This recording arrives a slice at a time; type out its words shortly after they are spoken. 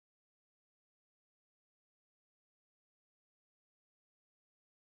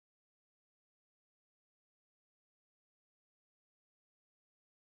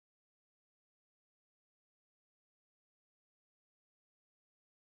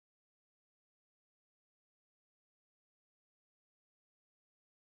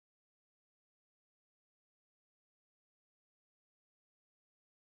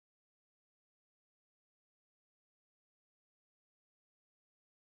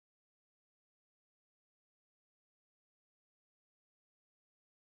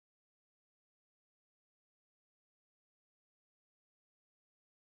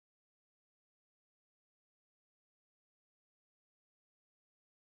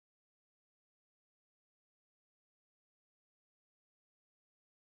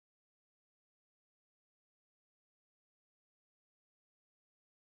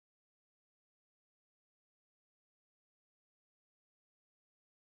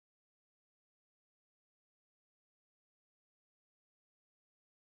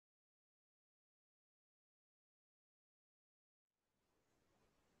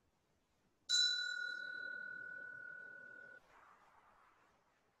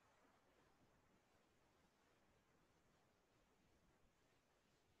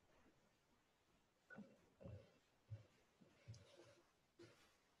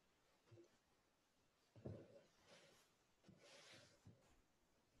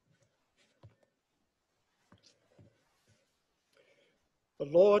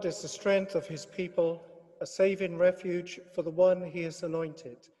The Lord is the strength of his people, a saving refuge for the one he has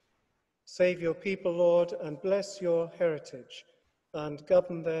anointed. Save your people, Lord, and bless your heritage, and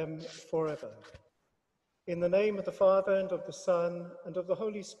govern them forever. In the name of the Father, and of the Son, and of the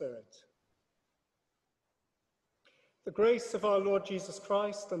Holy Spirit. The grace of our Lord Jesus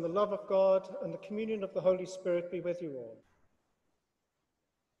Christ, and the love of God, and the communion of the Holy Spirit be with you all.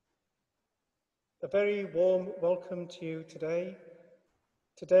 A very warm welcome to you today.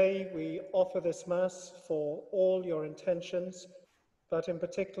 Today we offer this Mass for all your intentions, but in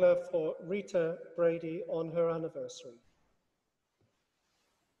particular for Rita Brady on her anniversary.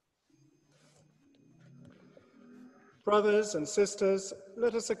 Brothers and sisters,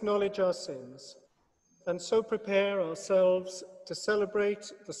 let us acknowledge our sins and so prepare ourselves to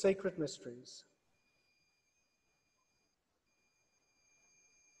celebrate the sacred mysteries.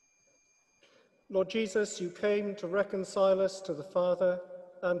 Lord Jesus, you came to reconcile us to the Father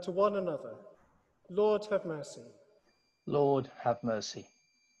and to one another. Lord, have mercy. Lord, have mercy.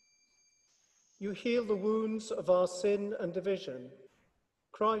 You heal the wounds of our sin and division.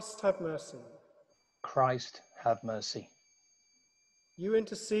 Christ, have mercy. Christ, have mercy. You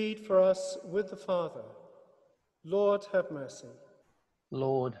intercede for us with the Father. Lord, have mercy.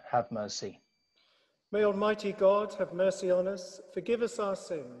 Lord, have mercy. May Almighty God have mercy on us, forgive us our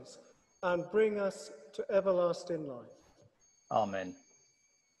sins, and bring us to everlasting life. Amen.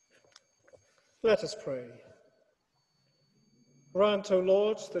 Let us pray. Grant, O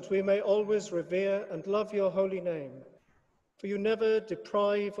Lord, that we may always revere and love your holy name, for you never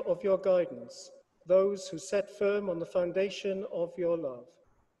deprive of your guidance those who set firm on the foundation of your love.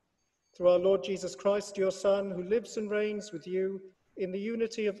 Through our Lord Jesus Christ, your Son, who lives and reigns with you in the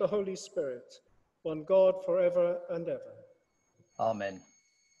unity of the Holy Spirit, one God forever and ever. Amen.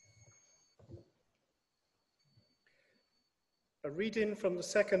 A reading from the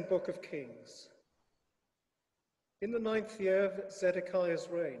second book of Kings. In the 9th year of Zedekiah's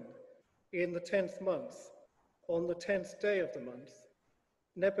reign, in the 10th month, on the 10th day of the month,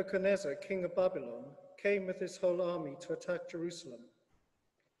 Nebuchadnezzar, king of Babylon, came with his whole army to attack Jerusalem.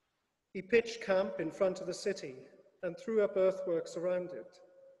 He pitched camp in front of the city and threw up earthworks around it.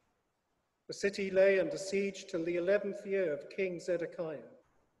 The city lay under siege till the 11th year of King Zedekiah.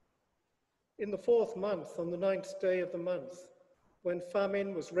 In the 4th month, on the 9th day of the month, when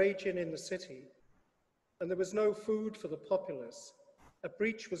famine was raging in the city, and there was no food for the populace, a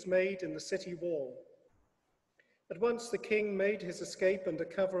breach was made in the city wall. At once the king made his escape under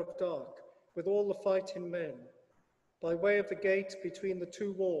cover of dark, with all the fighting men, by way of the gate between the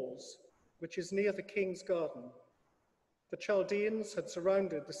two walls, which is near the king's garden. The Chaldeans had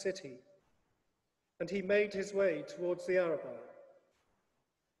surrounded the city, and he made his way towards the Arabah.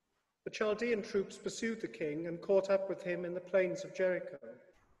 The Chaldean troops pursued the king and caught up with him in the plains of Jericho,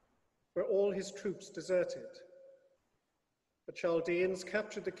 where all his troops deserted. The Chaldeans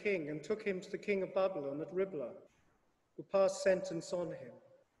captured the king and took him to the king of Babylon at Riblah, who passed sentence on him.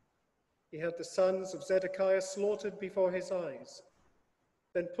 He had the sons of Zedekiah slaughtered before his eyes,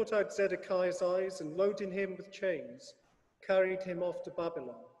 then put out Zedekiah's eyes and, loading him with chains, carried him off to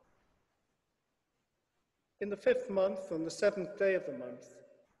Babylon. In the 5th month, on the 7th day of the month,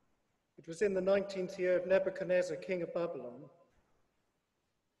 it was in the 19th year of Nebuchadnezzar, king of Babylon,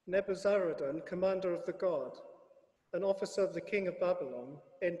 Nebuzaradan, commander of the guard, an officer of the king of Babylon,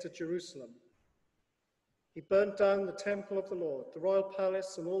 entered Jerusalem. He burnt down the temple of the Lord, the royal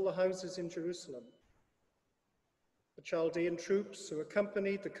palace, and all the houses in Jerusalem. The Chaldean troops who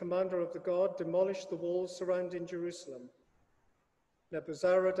accompanied the commander of the guard demolished the walls surrounding Jerusalem.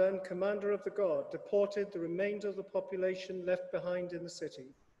 Nebuzaradan, commander of the guard, deported the remainder of the population left behind in the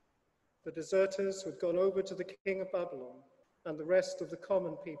city, the deserters who had gone over to the king of Babylon, and the rest of the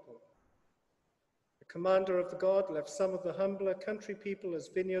common people. The commander of the guard left some of the humbler country people as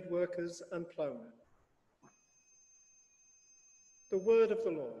vineyard workers and plowmen. The word of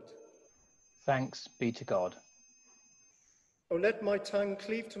the Lord. Thanks be to God. O let my tongue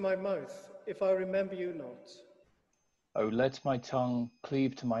cleave to my mouth, if I remember you not. O let my tongue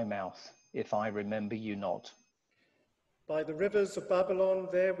cleave to my mouth, if I remember you not. By the rivers of Babylon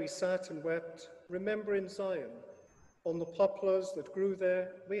there we sat and wept, remembering Zion. On the poplars that grew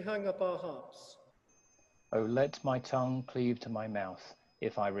there we hung up our harps. O let my tongue cleave to my mouth,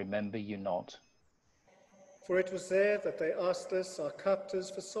 if I remember you not. For it was there that they asked us, our captors,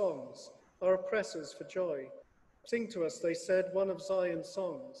 for songs, our oppressors for joy. Sing to us, they said, one of Zion's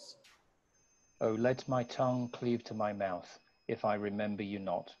songs. O let my tongue cleave to my mouth, if I remember you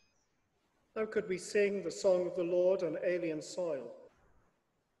not. How could we sing the song of the Lord on alien soil?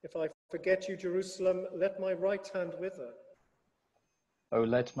 If I forget you, Jerusalem, let my right hand wither. O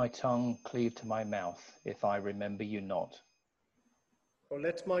let my tongue cleave to my mouth, if I remember you not. O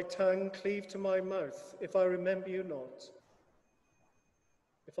let my tongue cleave to my mouth, if I remember you not.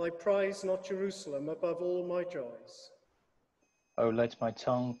 If I prize not Jerusalem above all my joys. O let my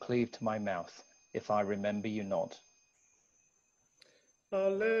tongue cleave to my mouth, if I remember you not.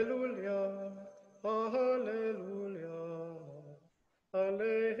 Alleluia, alleluia,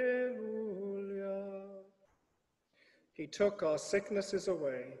 alleluia. He took our sicknesses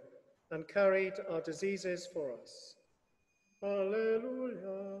away and carried our diseases for us.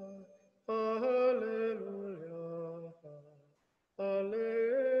 Alleluia, alleluia,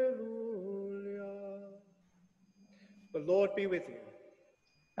 alleluia. The Lord be with you.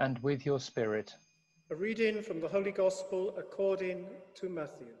 And with your spirit. A reading from the Holy Gospel according to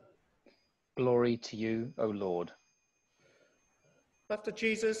Matthew. Glory to you, O Lord. After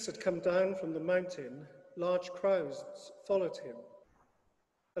Jesus had come down from the mountain, large crowds followed him.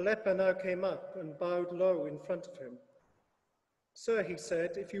 A leper now came up and bowed low in front of him. Sir, he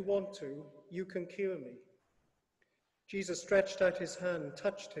said, if you want to, you can cure me. Jesus stretched out his hand,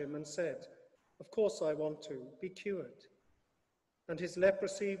 touched him, and said, of course I want to, be cured. And his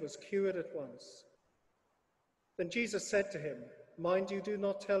leprosy was cured at once. Then Jesus said to him, mind you do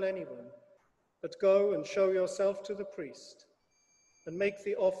not tell anyone, but go and show yourself to the priest, and make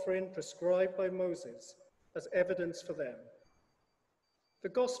the offering prescribed by Moses as evidence for them. The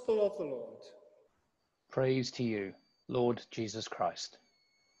Gospel of the Lord. Praise to you, Lord Jesus Christ.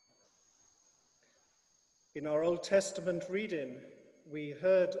 In our Old Testament reading, we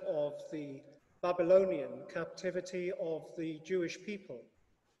heard of the Babylonian captivity of the Jewish people.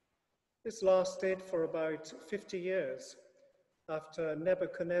 This lasted for about 50 years after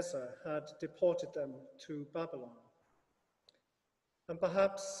Nebuchadnezzar had deported them to Babylon. And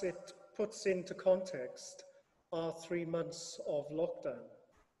perhaps it puts into context our 3 months of lockdown.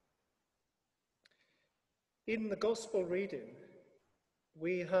 In the Gospel reading,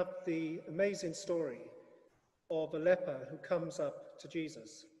 we have the amazing story of a leper who comes up to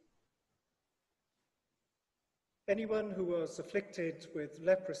Jesus. Anyone who was afflicted with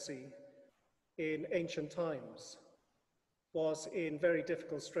leprosy in ancient times was in very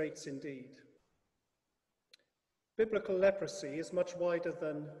difficult straits indeed. Biblical leprosy is much wider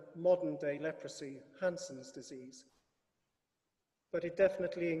than modern-day leprosy, Hansen's disease, but it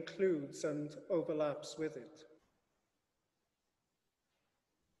definitely includes and overlaps with it.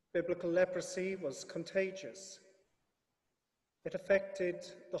 Biblical leprosy was contagious. It affected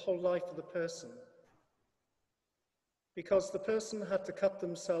the whole life of the person because the person had to cut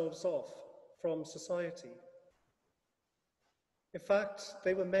themselves off from society. In fact,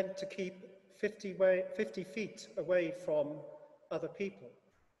 they were meant to keep 50 feet away from other people.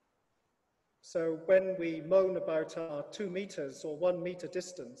 So when we moan about our 2 meters or 1 meter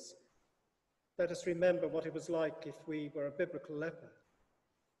distance, let us remember what it was like if we were a biblical leper.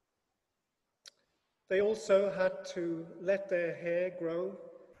 They also had to let their hair grow,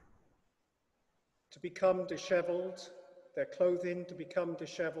 to become disheveled, their clothing to become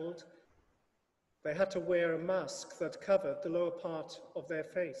disheveled. They had to wear a mask that covered the lower part of their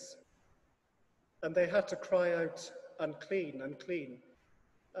face. And they had to cry out, unclean, unclean,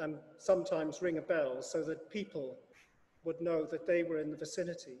 and sometimes ring a bell so that people would know that they were in the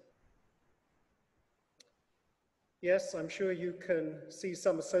vicinity. Yes, I'm sure you can see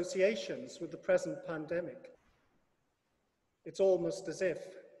some associations with the present pandemic. It's almost as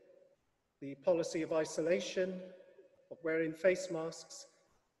if the policy of isolation, of wearing face masks,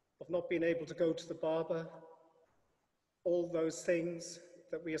 of not being able to go to the barber, all those things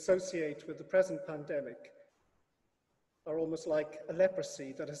that we associate with the present pandemic are almost like a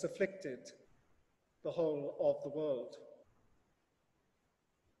leprosy that has afflicted the whole of the world.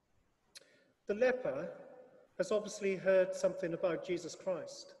 The leper has obviously heard something about Jesus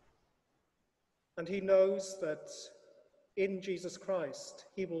Christ, and he knows that in Jesus Christ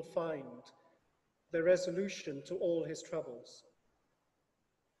he will find the resolution to all his troubles.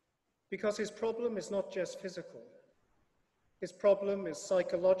 Because his problem is not just physical, his problem is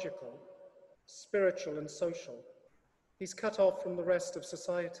psychological, spiritual and social. He's cut off from the rest of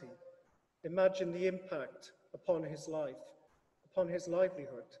society. Imagine the impact upon his life, upon his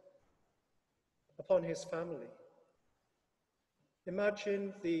livelihood, upon his family.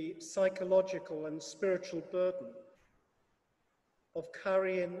 Imagine the psychological and spiritual burden of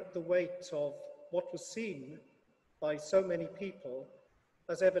carrying the weight of what was seen by so many people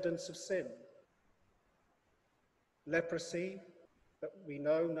as evidence of sin. Leprosy, that we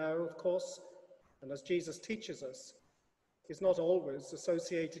know now, of course, and as Jesus teaches us, is not always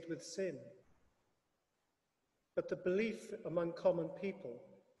associated with sin. But the belief among common people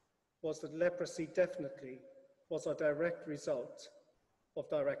was that leprosy definitely was a direct result of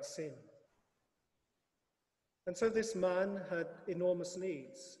direct sin. And so this man had enormous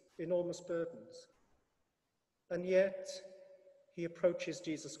needs, enormous burdens, and yet he approaches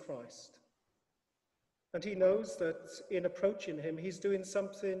Jesus Christ. And he knows that in approaching him, he's doing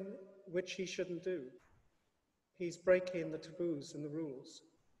something which he shouldn't do. He's breaking the taboos and the rules.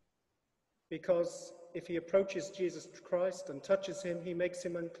 Because if he approaches Jesus Christ and touches him, he makes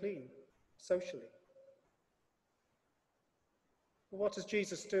him unclean socially. What does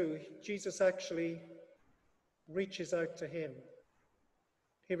Jesus do? Jesus actually reaches out to him.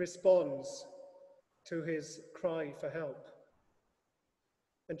 He responds to his cry for help.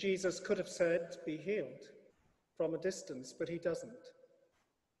 And Jesus could have said, "Be healed," from a distance, but he doesn't.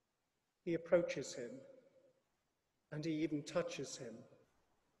 He approaches him, and he even touches him.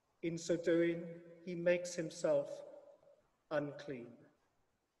 In so doing, he makes himself unclean.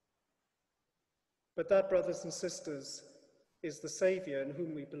 But that, brothers and sisters, is the Saviour in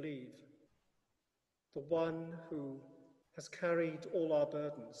whom we believe, the one who has carried all our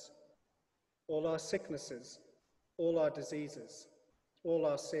burdens, all our sicknesses, all our diseases, all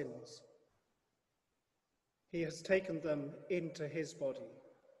our sins. He has taken them into his body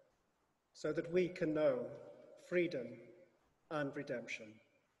so that we can know freedom and redemption.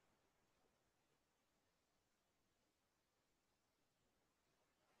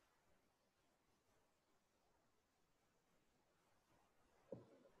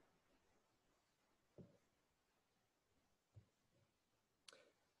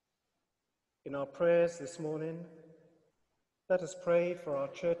 In our prayers this morning, let us pray for our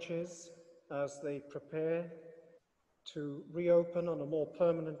churches as they prepare to reopen on a more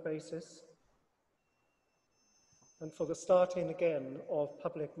permanent basis, and for the starting again of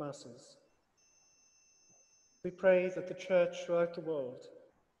public masses. We pray that the Church throughout the world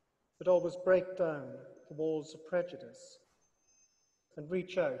would always break down the walls of prejudice and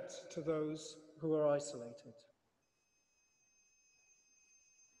reach out to those who are isolated.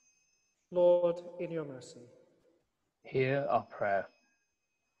 Lord, in your mercy, Hear our prayer.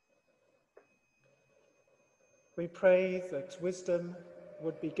 we pray that wisdom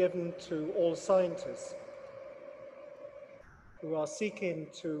would be given to all scientists who are seeking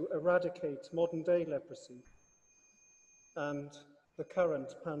to eradicate modern-day leprosy and the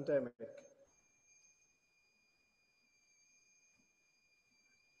current pandemic.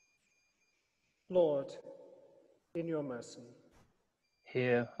 Lord, in your mercy,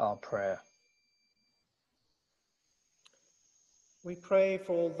 Hear our prayer. we pray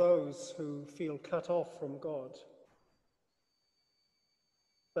for all those who feel cut off from God,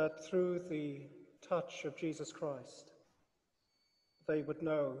 that through the touch of Jesus Christ, they would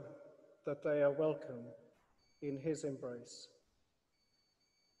know that they are welcome in his embrace.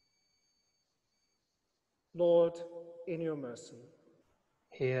 Lord, in your mercy,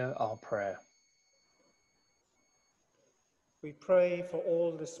 Hear our prayer. we pray for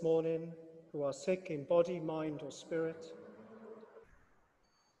all this morning who are sick in body, mind, or spirit.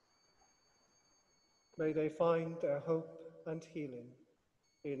 May they find their hope and healing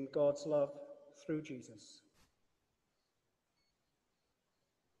in God's love through Jesus.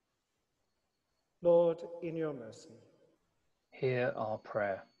 Lord, in your mercy, Hear our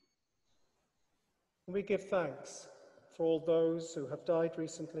prayer. we give thanks for all those who have died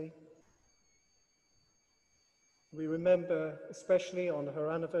recently. We remember, especially on her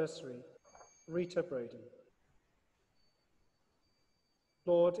anniversary, Rita Brady.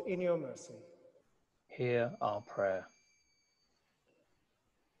 Lord, in your mercy. Hear our prayer.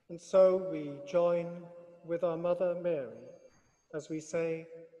 And so we join with our Mother Mary as we say,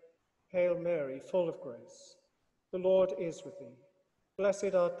 Hail Mary, full of grace, the Lord is with thee.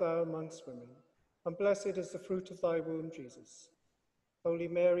 Blessed art thou amongst women, and blessed is the fruit of thy womb, Jesus. Holy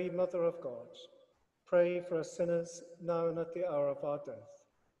Mary, Mother of God, pray for us sinners, now and at the hour of our death.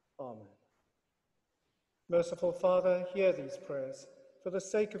 Amen. Merciful Father, hear these prayers for the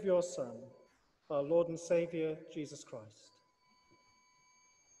sake of your Son, our Lord and Saviour, Jesus Christ.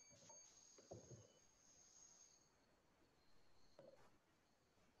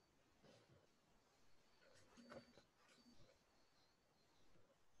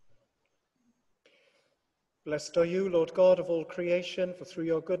 Blessed are you, Lord God of all creation, for through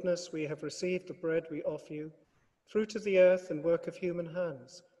your goodness we have received the bread we offer you, fruit of the earth and work of human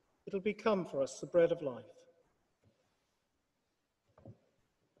hands. It will become for us the bread of life.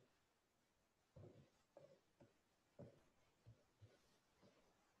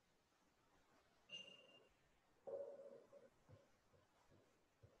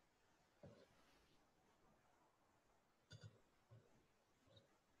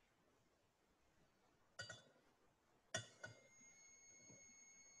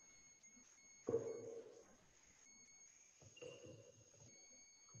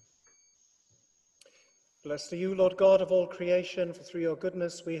 Blessed are you, Lord God of all creation, for through your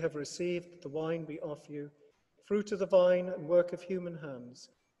goodness we have received the wine we offer you, fruit of the vine and work of human hands.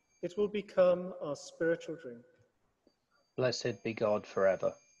 It will become our spiritual drink. Blessed be God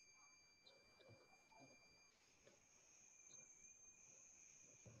forever.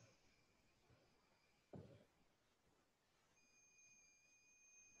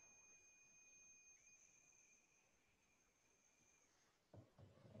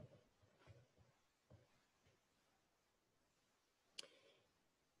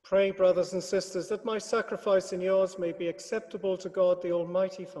 Pray, brothers and sisters, that my sacrifice and yours may be acceptable to God, the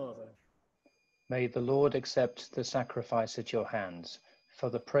Almighty Father. May the Lord accept the sacrifice at your hands, for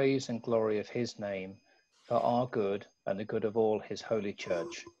the praise and glory of his name, for our good and the good of all his holy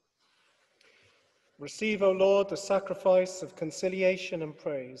church. Receive, O Lord, the sacrifice of conciliation and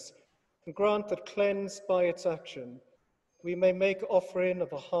praise, and grant that, cleansed by its action, we may make offering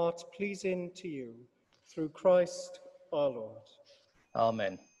of a heart pleasing to you, through Christ our Lord.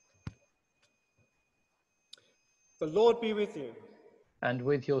 Amen. The Lord be with you. And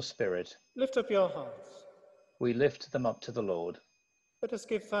with your spirit, Lift up your hearts. we lift them up to the Lord. Let us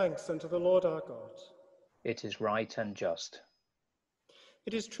give thanks unto the Lord our God. It is right and just.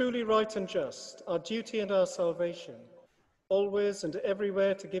 It is truly right and just, our duty and our salvation, always and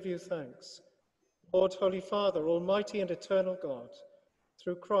everywhere to give you thanks, Lord, Holy Father, Almighty and eternal God,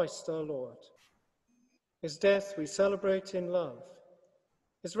 through Christ our Lord. His death we celebrate in love.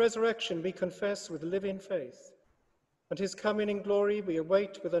 His resurrection we confess with living faith, and his coming in glory we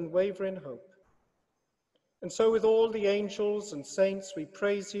await with unwavering hope. And so with all the angels and saints we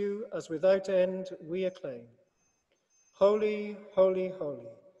praise you, as without end we acclaim. Holy, holy, holy,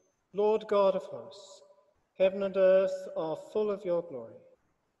 Lord God of hosts, heaven and earth are full of your glory.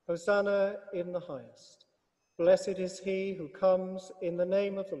 Hosanna in the highest. Blessed is he who comes in the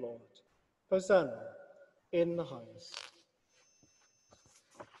name of the Lord. Hosanna in the highest.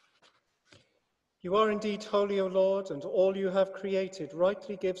 You are indeed holy, O Lord, and all you have created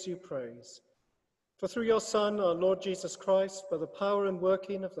rightly gives you praise. For through your Son, our Lord Jesus Christ, by the power and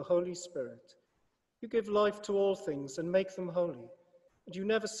working of the Holy Spirit, you give life to all things and make them holy, and you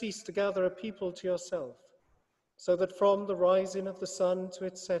never cease to gather a people to yourself, so that from the rising of the sun to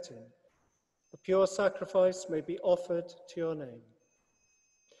its setting, a pure sacrifice may be offered to your name.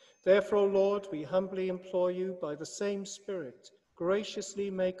 Therefore, O Lord, we humbly implore you, by the same Spirit,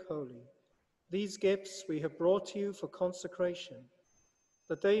 graciously make holy these gifts we have brought to you for consecration,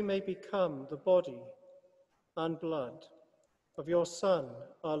 that they may become the body and blood of your Son,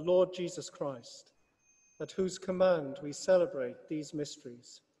 our Lord Jesus Christ, at whose command we celebrate these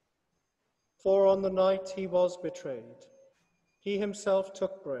mysteries. For on the night he was betrayed, he himself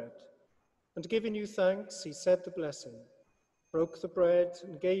took bread, and giving you thanks, he said the blessing, broke the bread,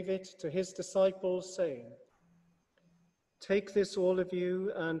 and gave it to his disciples, saying, "Take this, all of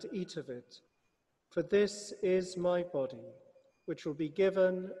you, and eat of it, for this is my body, which will be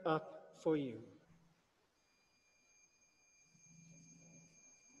given up for you."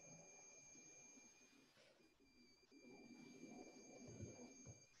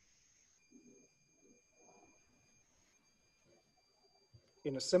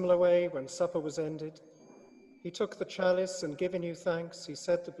 In a similar way, when supper was ended, he took the chalice, and giving you thanks, he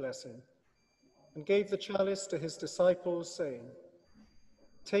said the blessing, and gave the chalice to his disciples, saying,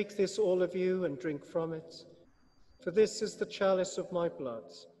 "Take this, all of you, and drink from it, for this is the chalice of my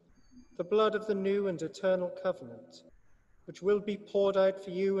blood, the blood of the new and eternal covenant, which will be poured out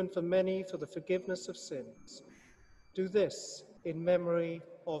for you and for many for the forgiveness of sins. Do this in memory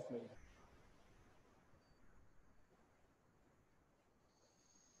of me."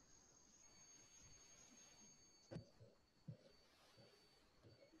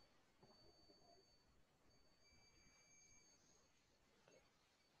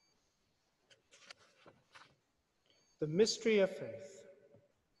 The mystery of faith.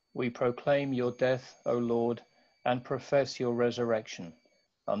 We proclaim your death, O Lord, and profess your resurrection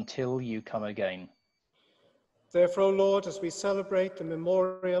until you come again. Therefore, O Lord, as we celebrate the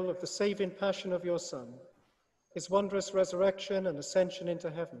memorial of the saving passion of your Son, his wondrous resurrection and ascension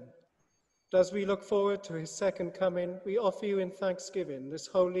into heaven, and as we look forward to his second coming, we offer you in thanksgiving this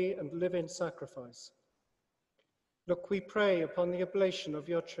holy and living sacrifice. Look, we pray, upon the oblation of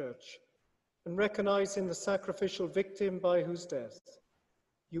your church, and recognizing the sacrificial victim by whose death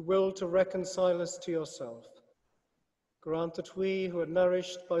you will to reconcile us to yourself. Grant that we, who are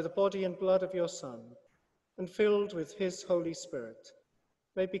nourished by the body and blood of your Son, and filled with his Holy Spirit,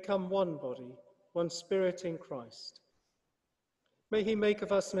 may become one body, one spirit in Christ. May he make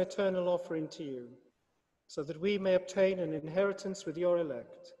of us an eternal offering to you, so that we may obtain an inheritance with your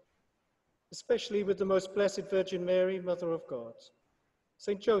elect. especially with the Most Blessed Virgin Mary, Mother of God,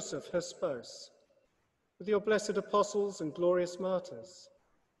 Saint Joseph, her spouse, with your blessed apostles and glorious martyrs,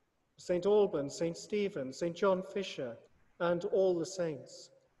 Saint Alban, Saint Stephen, Saint John Fisher, and all the saints,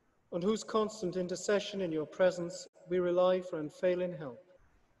 on whose constant intercession in your presence we rely for unfailing help.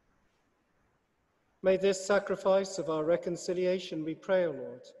 May this sacrifice of our reconciliation, we pray, O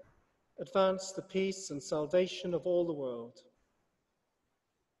Lord, advance the peace and salvation of all the world.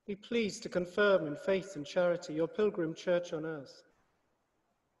 Be pleased to confirm in faith and charity your pilgrim church on earth,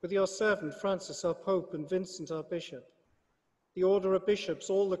 with your servant Francis, our Pope, and Vincent, our Bishop, the order of bishops,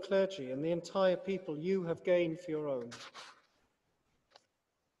 all the clergy, and the entire people you have gained for your own.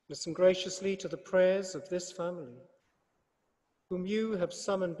 Listen graciously to the prayers of this family, whom you have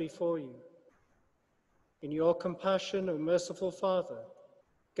summoned before you. In your compassion, O merciful Father,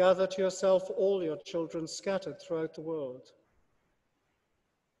 gather to yourself all your children scattered throughout the world.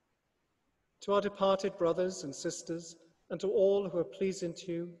 To our departed brothers and sisters, and to all who are pleasing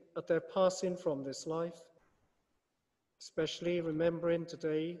to you at their passing from this life, especially remembering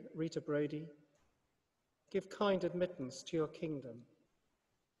today Rita Brady, give kind admittance to your kingdom.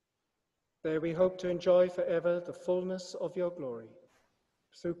 There we hope to enjoy forever the fullness of your glory.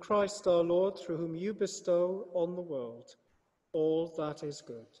 Through Christ our Lord, through whom you bestow on the world all that is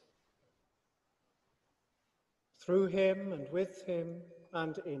good. Through him and with him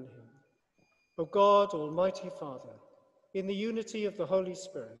and in him, O God, Almighty Father, in the unity of the Holy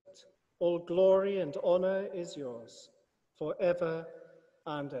Spirit, all glory and honor is yours, forever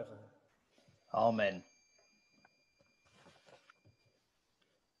and ever. Amen.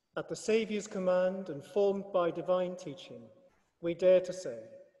 At the Saviour's command and formed by divine teaching, we dare to say,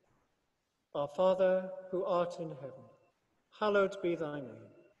 Our Father, who art in heaven, hallowed be thy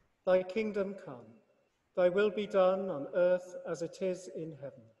name. Thy kingdom come, thy will be done on earth as it is in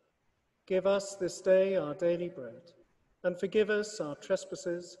heaven. Give us this day our daily bread, and forgive us our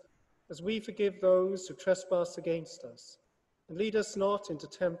trespasses, as we forgive those who trespass against us. And lead us not into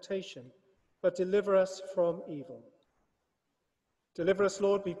temptation, but deliver us from evil. Deliver us,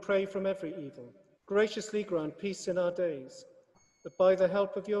 Lord, we pray, from every evil. Graciously grant peace in our days, that by the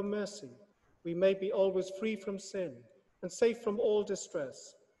help of your mercy we may be always free from sin and safe from all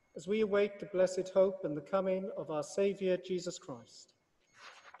distress, as we await the blessed hope and the coming of our Saviour, Jesus Christ.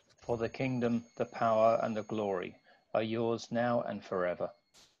 For the kingdom, the power, and the glory are yours now and forever.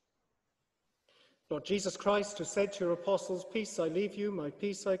 Lord Jesus Christ, who said to your apostles, Peace I leave you, my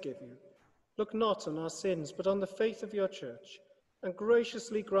peace I give you, look not on our sins, but on the faith of your church, and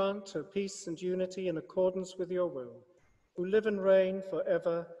graciously grant her peace and unity in accordance with your will, who live and reign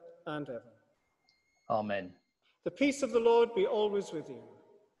forever and ever. Amen. The peace of the Lord be always with you.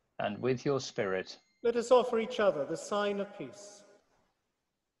 And with your spirit. Let us offer each other the sign of peace.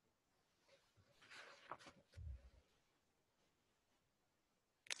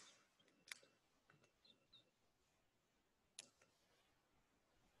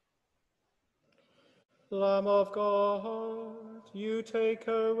 Lamb of God, you take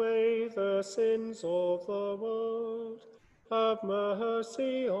away the sins of the world. Have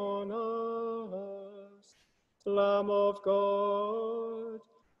mercy on us. Lamb of God,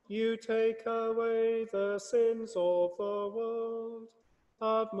 you take away the sins of the world.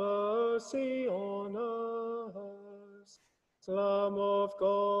 Have mercy on us. Lamb of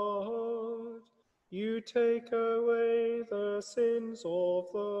God, you take away the sins of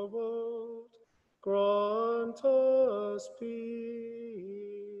the world. Grant us peace.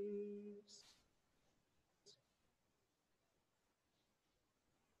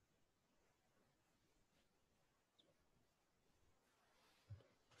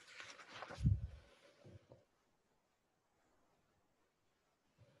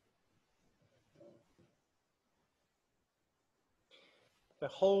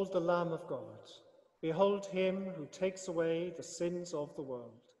 Behold the Lamb of God. Behold him who takes away the sins of the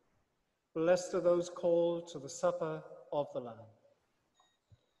world. Blessed are those called to the supper of the Lamb.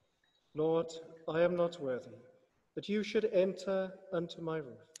 Lord, I am not worthy that you should enter under my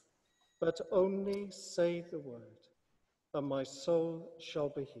roof, but only say the word, and my soul shall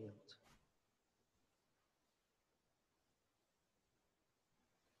be healed.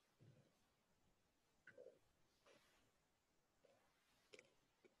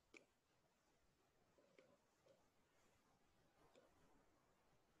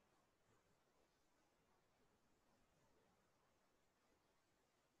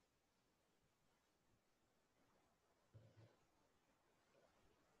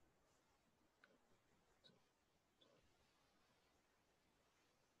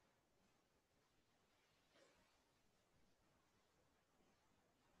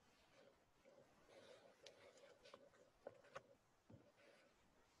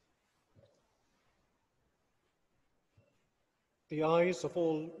 The eyes of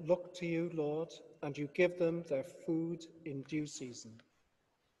all look to you, Lord, and you give them their food in due season.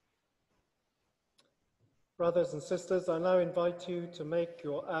 Brothers and sisters, I now invite you to make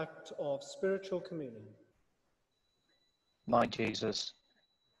your act of spiritual communion. My Jesus,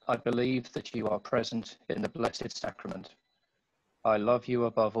 I believe that you are present in the Blessed Sacrament. I love you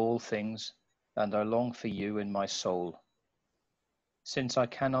above all things, and I long for you in my soul. Since I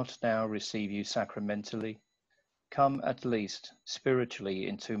cannot now receive you sacramentally, come at least spiritually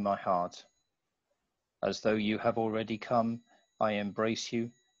into my heart. As though you have already come, I embrace you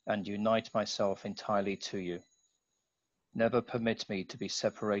and unite myself entirely to you. Never permit me to be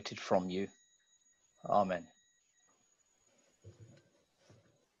separated from you. Amen.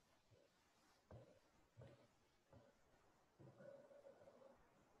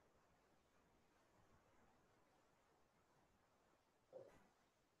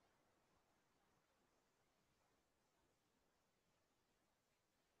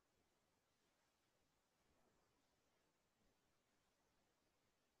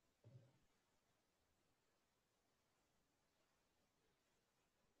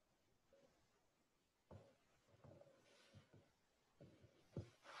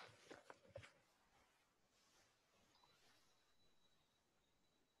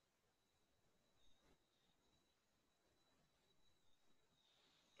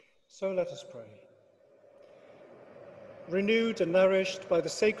 So let us pray. Renewed and nourished by the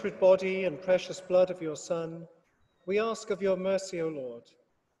sacred body and precious blood of your Son, we ask of your mercy, O Lord,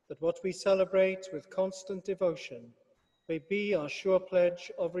 that what we celebrate with constant devotion may be our sure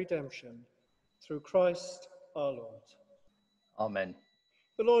pledge of redemption, through Christ our Lord. Amen.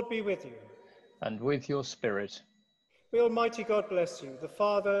 The Lord be with you. And with your spirit. May Almighty God bless you, the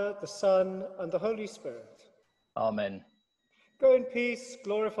Father, the Son, and the Holy Spirit. Amen. Go in peace,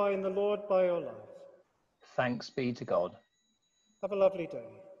 glorifying the Lord by your life. Thanks be to God. Have a lovely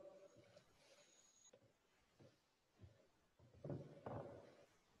day.